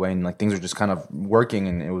along the way, and like things were just kind of working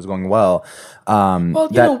and it was going well,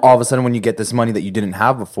 that all of a sudden when you get this money that you didn't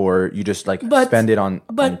have before, you just spend it on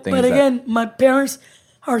things. But again, my parents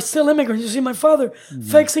are still immigrants. You see, my father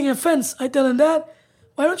fixing a fence. I tell him, Dad,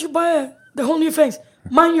 why don't you buy the whole new fence?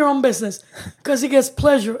 Mind your own business, because he gets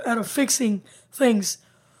pleasure out of fixing things.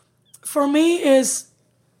 For me,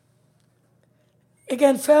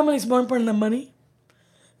 again, family is more important than money.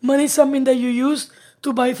 Money is something that you use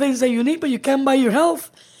to buy things that you need, but you can't buy your health,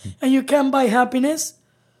 and you can't buy happiness.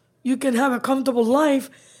 You can have a comfortable life,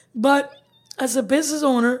 but as a business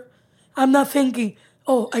owner, I'm not thinking,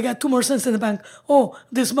 oh, I got 2 more cents in the bank. Oh,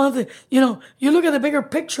 this month, you look at the bigger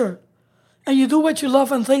picture, and you do what you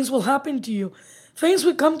love, and things will happen to you. Things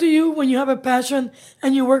will come to you when you have a passion,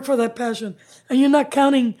 and you work for that passion, and you're not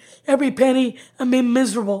counting every penny and being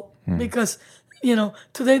miserable because,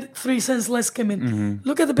 today 3 cents less came in. Mm-hmm.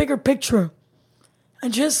 Look at the bigger picture,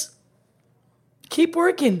 and just keep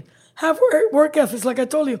working. Have work ethics. Like I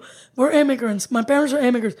told you, we're immigrants. My parents are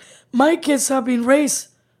immigrants. My kids have been raised,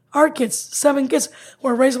 our kids, 7 kids,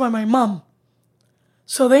 were raised by my mom.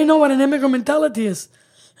 So they know what an immigrant mentality is.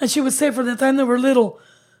 And she would say from the time they were little,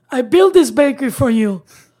 I built this bakery for you.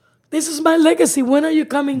 This is my legacy. When are you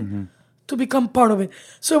coming to become part of it?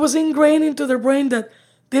 So it was ingrained into their brain that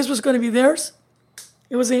this was going to be theirs.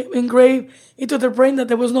 It was engraved into their brain that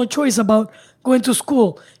there was no choice about going to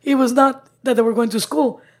school. It was not that they were going to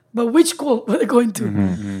school, but which school were they going to?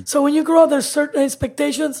 Mm-hmm. So when you grow up, there's certain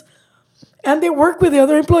expectations, and they work with the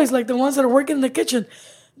other employees, like the ones that are working in the kitchen.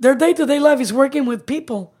 Their day-to-day life is working with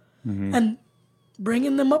people and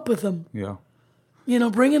bringing them up with them. Yeah.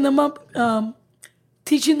 Bringing them up,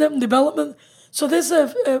 teaching them development. So there's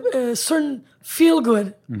a certain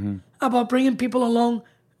feel-good about bringing people along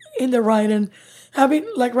in the ride. And having,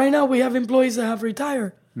 like right now, we have employees that have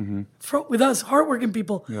retired with us, hardworking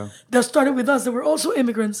people that started with us. That were also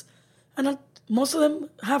immigrants. And most of them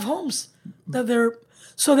have homes.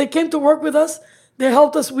 So they came to work with us. They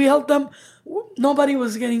helped us. We helped them. Nobody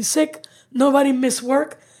was getting sick. Nobody missed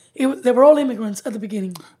work. They were all immigrants at the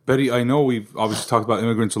beginning. Betty, I know we've obviously talked about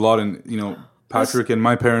immigrants a lot, and Patrick and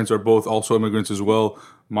my parents are both also immigrants as well.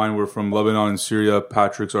 Mine were from Lebanon and Syria.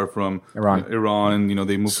 Patrick's are from Iran, and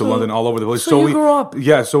they moved to London, all over the place. So we grew up.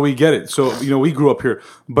 Yeah, so we get it. So we grew up here,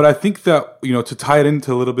 but I think that to tie it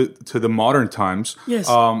into a little bit to the modern times. Yes.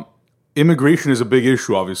 Immigration is a big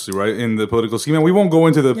issue, obviously, right, in the political scheme, and we won't go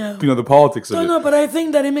into the the politics of it. No, but I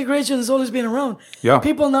think that immigration has always been around. Yeah,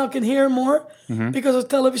 people now can hear more because of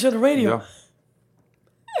television and radio.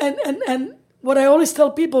 Yeah. And what I always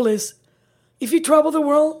tell people is, if you travel the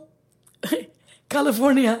world,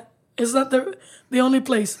 California is not the only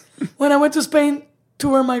place. When I went to Spain, to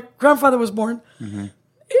where my grandfather was born,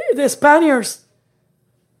 the Spaniards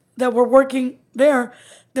that were working there,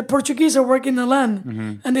 the Portuguese are working the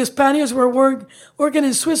land, and the Spaniards were working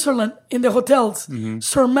in Switzerland in the hotels.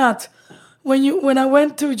 Sir Matt, when I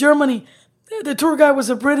went to Germany, the tour guide was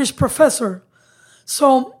a British professor.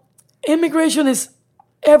 So immigration is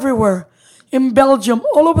everywhere, in Belgium,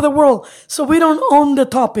 all over the world. So we don't own the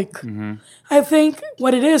topic. I think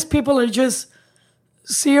what it is, people are just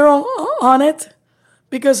zero on it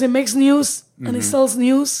because it makes news and it sells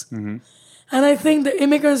news. And I think the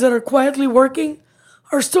immigrants that are quietly working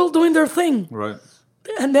are still doing their thing. Right.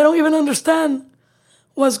 And they don't even understand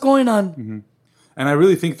what's going on. And I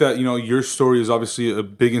really think that, your story is obviously a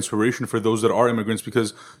big inspiration for those that are immigrants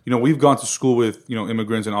because, we've gone to school with,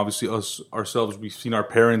 immigrants, and obviously us ourselves, we've seen our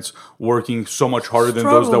parents working so much harder than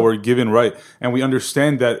those that were given, right? And we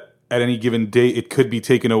understand that at any given day it could be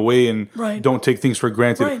taken away, and don't take things for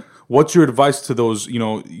granted. Right. What's your advice to those,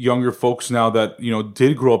 younger folks now that,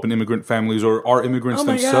 did grow up in immigrant families or are immigrants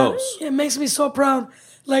themselves? God. It makes me so proud.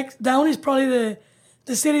 Like, Downey is probably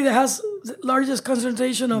the city that has the largest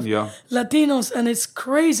concentration of Latinos, and it's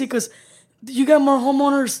crazy because you got more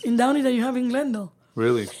homeowners in Downey than you have in Glendale.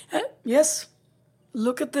 Really? Yes.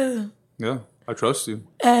 Look at the... Yeah, I trust you.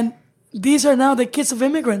 And these are now the kids of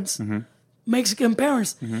immigrants, Mexican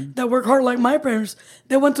parents that work hard like my parents.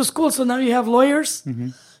 They went to school, so now you have lawyers.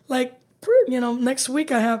 Like, next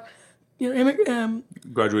week I have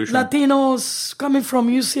graduation Latinos coming from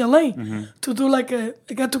UCLA to do like a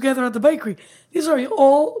get-together at the bakery. These are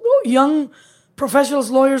all young professionals,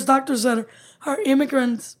 lawyers, doctors that are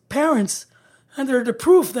immigrant parents, and they're the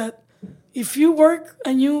proof that if you work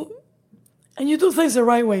and you do things the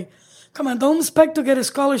right way, come on, don't expect to get a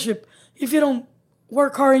scholarship if you don't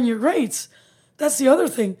work hard in your grades. That's the other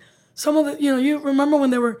thing. Some of the, you remember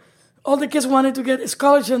when all the kids wanted to get a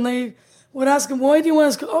scholarship and they would ask them, why do you want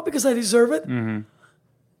to school? Oh, because I deserve it. Mm-hmm.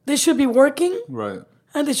 They should be working. Right.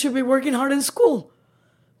 And they should be working hard in school.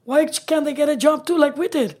 Why can't they get a job too like we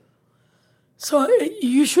did? So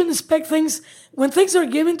you shouldn't expect things, when things are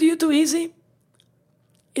given to you too easy,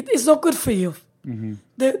 it's not good for you. Mm-hmm.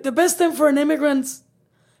 The best thing for an immigrant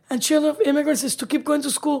and children of immigrants is to keep going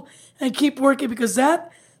to school and keep working, because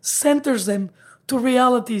that centers them to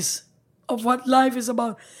realities of what life is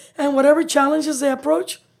about. And whatever challenges they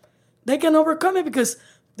approach, they can overcome it because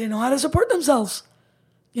they know how to support themselves.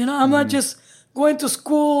 I'm not just going to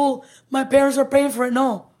school, my parents are paying for it.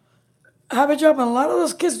 No. I have a job, and a lot of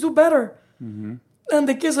those kids do better. Mm-hmm. And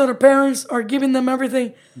the kids that their parents are giving them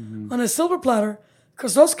everything on a silver platter,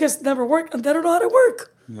 because those kids never work and they don't know how to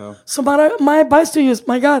work. Yeah. So my advice to you is,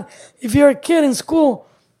 my God, if you're a kid in school,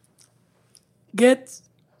 get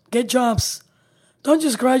jobs. Don't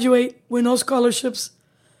just graduate with no scholarships.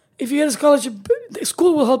 If you get a scholarship, the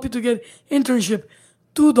school will help you to get internship.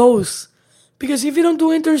 Do those. Because if you don't do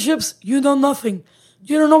internships, you know nothing.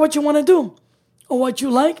 You don't know what you want to do or what you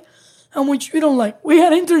like and what you don't like. We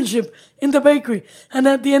had internship in the bakery, and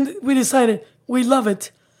at the end we decided we love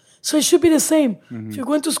it. So it should be the same. If you're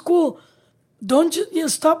going to school, don't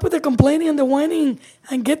just stop with the complaining and the whining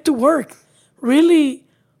and get to work. Really,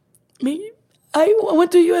 I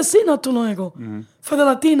went to USC not too long ago for the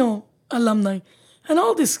Latino alumni, and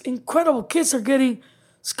all these incredible kids are getting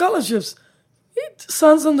scholarships.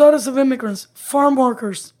 Sons and daughters of immigrants, farm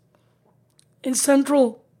workers in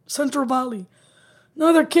Central Valley.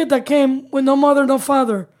 Another kid that came with no mother, no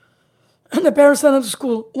father, and the parents sent him to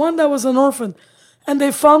school. One that was an orphan, and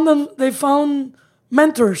they found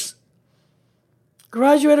mentors.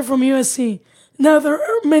 Graduated from USC. Now they're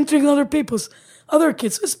mentoring other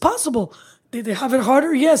kids. It's possible. Did they have it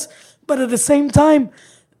harder? Yes, but at the same time,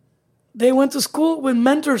 they went to school with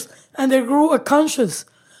mentors, and they grew a conscience.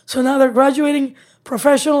 So now they're graduating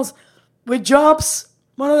professionals with jobs.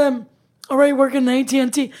 One of them already working in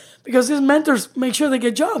AT&T because these mentors make sure they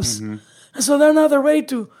get jobs. And so now they're ready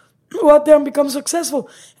to go out there and become successful.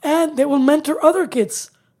 And they will mentor other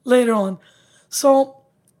kids later on. So,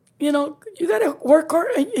 you got to work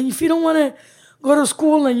hard. And if you don't want to go to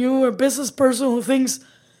school and you're a business person who thinks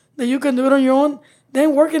that you can do it on your own,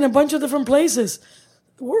 then work in a bunch of different places.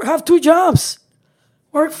 Have 2 jobs.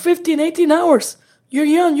 Work 15, 18 hours. You're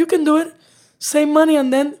young, you can do it. Save money,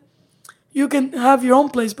 and then you can have your own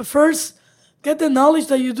place. But first, get the knowledge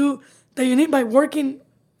that you need by working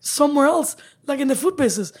somewhere else, like in the food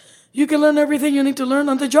business. You can learn everything you need to learn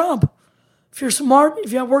on the job. If you're smart,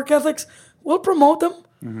 if you have work ethics, we'll promote them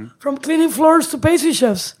from cleaning floors to pastry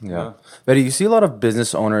chefs. Yeah. Betty, you see a lot of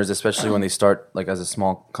business owners, especially when they start like as a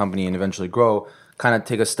small company and eventually grow, kind of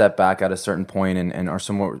take a step back at a certain point and are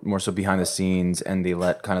somewhat more so behind the scenes, and they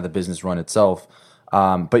let kind of the business run itself.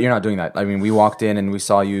 But you're not doing that. I mean, we walked in and we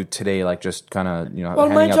saw you today, like just kind of, Well,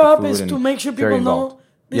 my job is to make sure people know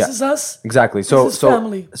this is us. Exactly. This is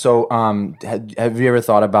family. So, have you ever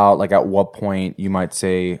thought about like at what point you might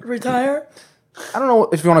say retire? I don't know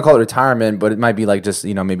if you want to call it retirement, but it might be like just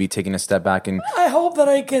maybe taking a step back and. I hope that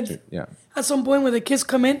I can. Yeah. At some point when the kids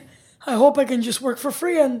come in, I hope I can just work for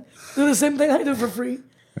free and do the same thing I do for free.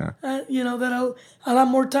 Yeah. That I'll have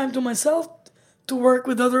more time to myself to work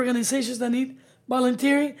with other organizations that need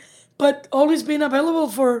volunteering, but always being available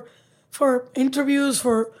for interviews,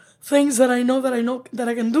 for things that I know that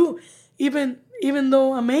I can do. Even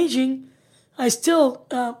though I'm aging, I still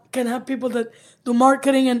can have people that do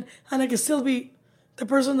marketing, and I can still be the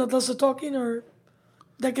person that does the talking or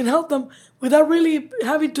that can help them without really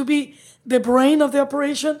having to be the brain of the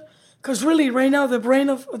operation. Because really, right now, the brain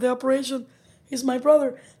of the operation is my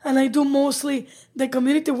brother, and I do mostly the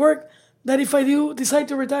community work that if I do decide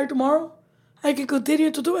to retire tomorrow, I can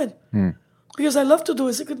continue to do it because I love to do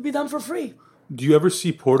it. It could be done for free. Do you ever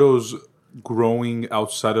see Porto's growing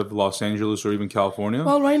outside of Los Angeles or even California?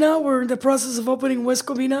 Well, right now we're in the process of opening West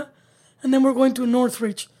Covina, and then we're going to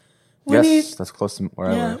Northridge. That's close to where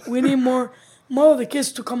I live. We need more of the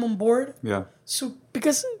kids to come on board. Yeah. So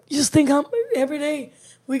because you just think how every day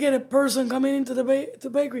we get a person coming into the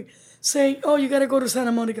bakery saying, "Oh, you got to go to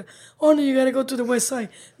Santa Monica. Oh, no, you got to go to the West Side.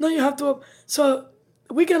 No, you have to." So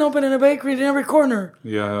we can open in a bakery in every corner.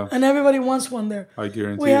 Yeah. And everybody wants one there. I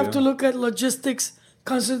guarantee. We have to look at logistics,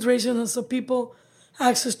 concentration of people,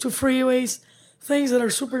 access to freeways, things that are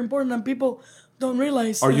super important, and people don't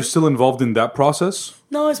realize. Are you still involved in that process?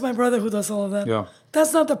 No, it's my brother who does all of that. Yeah.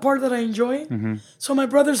 That's not the part that I enjoy. So my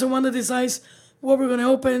brother's the one that decides what we're going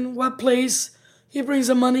to open, what place. He brings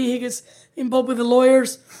the money. He gets involved with the lawyers.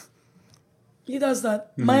 He does that.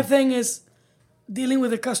 My thing is dealing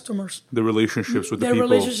with the customers. The relationships with the Their people.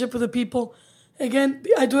 relationship with the people. Again,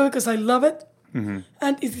 I do it because I love it.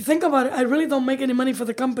 And if you think about it, I really don't make any money for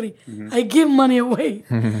the company. I give money away.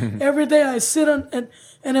 Every day I sit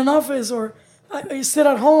in an office or I sit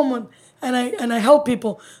at home and I help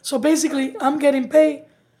people. So basically, I'm getting paid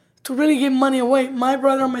to really give money away. My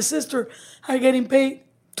brother and my sister are getting paid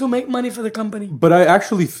to make money for the company. But I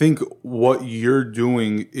actually think what you're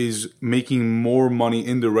doing is making more money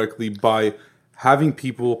indirectly by having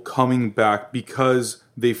people coming back because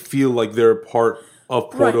they feel like they're a part of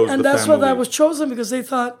Porto's, and the that's family. what I was chosen because they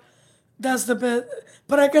thought that's the best.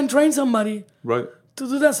 But I can train somebody Right. to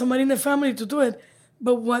do that, somebody in the family to do it.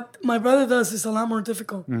 But what my brother does is a lot more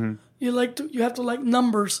difficult. You have to like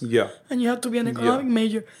numbers. Yeah. And you have to be an economic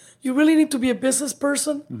major. You really need to be a business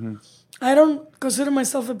person. I don't consider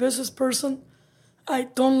myself a business person. I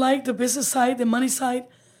don't like the business side, the money side.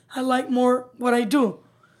 I like more what I do.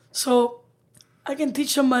 So I can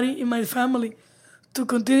teach somebody in my family to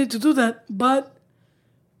continue to do that, but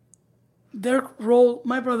their role,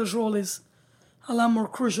 my brother's role, is a lot more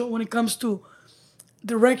crucial when it comes to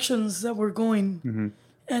directions that we're going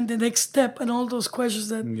and the next step and all those questions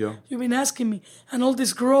that you've been asking me. And all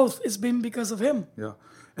this growth has been because of him. Yeah.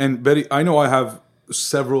 And Betty, I know I have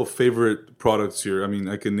several favorite products here. I mean,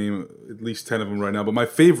 I can name at least 10 of them right now, but my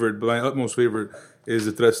utmost favorite is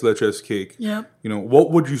the Tres Leches cake. Yeah. You know,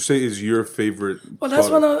 what would you say is your favorite Well, that's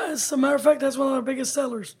product? as a matter of fact, that's one of our biggest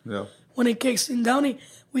sellers. Yeah. When it cakes in Downey,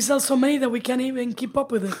 we sell so many that we can't even keep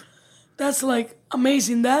up with it. That's like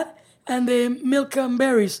amazing. That and the milk and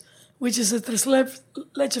berries, which is a tres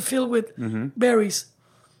leche filled with berries.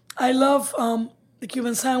 I love the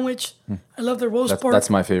Cuban sandwich. I love the roast pork. That's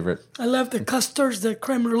my favorite. I love the custards, the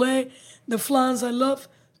creme brulee, the flans. I love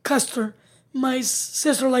custard. My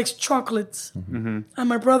sister likes chocolates. And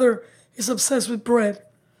my brother is obsessed with bread.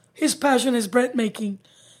 His passion is bread making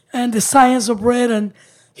and the science of bread, and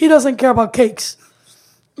he doesn't care about cakes.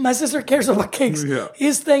 My sister cares about cakes. Yeah.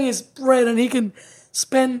 His thing is bread, and he can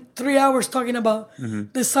spend 3 hours talking about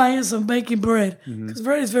the science of making bread. Because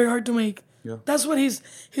bread is very hard to make. Yeah. That's what his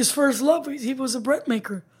first love. He was a bread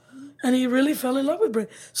maker. And he really fell in love with bread.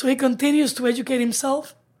 So he continues to educate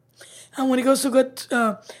himself. And when he goes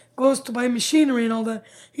to buy machinery and all that,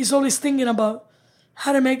 he's always thinking about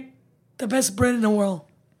how to make the best bread in the world.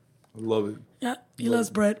 I love it. Yeah, he loves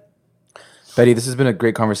bread. Betty, this has been a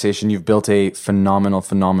great conversation. You've built a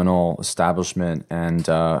phenomenal establishment, and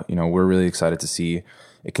we're really excited to see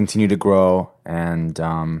it continue to grow. And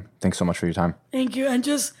thanks so much for your time. Thank you. And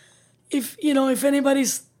just if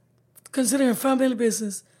anybody's considering a family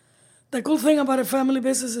business, the cool thing about a family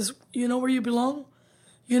business is you know where you belong,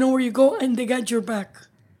 you know where you go, and they got your back.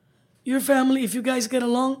 Your family, if you guys get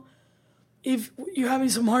along, if you're having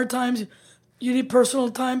some hard times, you need personal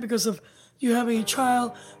time because of you having a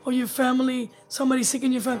child or your family, somebody sick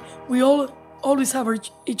in your family, we all always have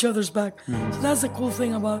each other's back. So that's the cool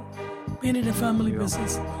thing about being in a family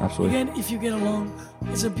business. Absolutely. Again, if you get along,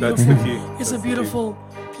 it's a That's the key. it's a beautiful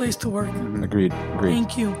place to work. Agreed.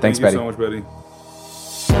 Thank you. Thanks, Thank Betty. you so much, Betty.